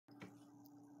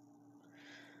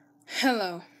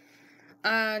Hello.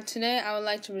 Today I would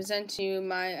like to present to you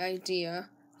my idea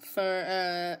for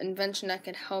an invention that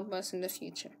could help us in the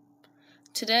future.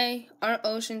 Today, our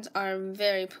oceans are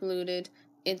very polluted.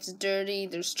 It's dirty,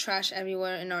 there's trash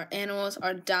everywhere, and our animals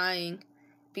are dying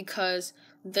because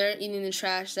they're eating the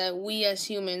trash that we as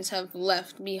humans have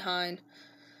left behind.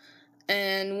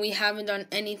 And we haven't done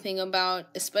anything about,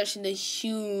 especially the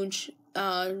huge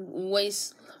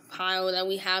waste pile that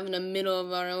we have in the middle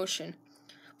of our ocean.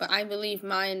 But I believe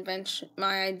my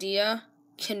idea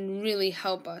can really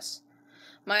help us.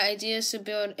 My idea is to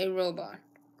build a robot.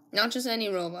 Not just any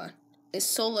robot. A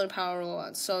solar power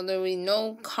robot. So there will be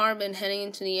no carbon heading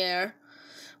into the air.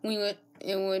 It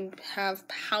would have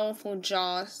powerful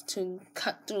jaws to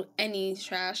cut through any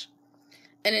trash.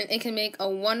 And then it can make a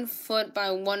 1 foot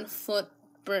by 1 foot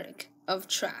brick of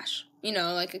trash.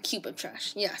 Like a cube of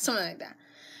trash. Yeah, something like that.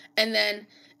 And then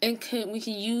we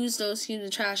can use those cubes of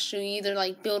trash to either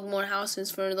build more houses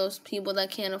for those people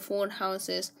that can't afford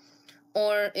houses,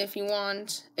 or if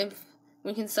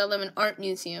we can sell them in art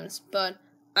museums. But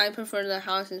I prefer the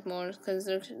houses more because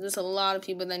there's a lot of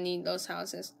people that need those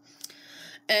houses.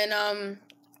 And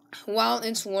while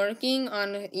it's working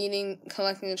on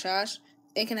collecting the trash,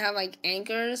 it can have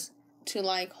anchors to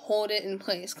hold it in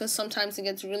place because sometimes it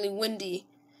gets really windy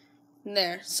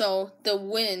there. So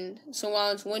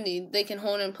while it's windy, they can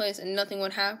hold it in place and nothing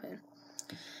would happen.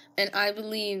 And I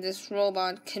believe this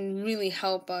robot can really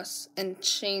help us and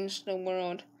change the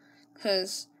world,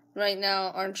 because right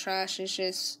now our trash is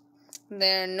just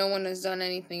there and no one has done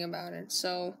anything about it.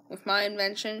 So with my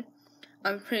invention,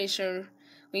 I'm pretty sure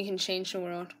we can change the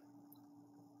world.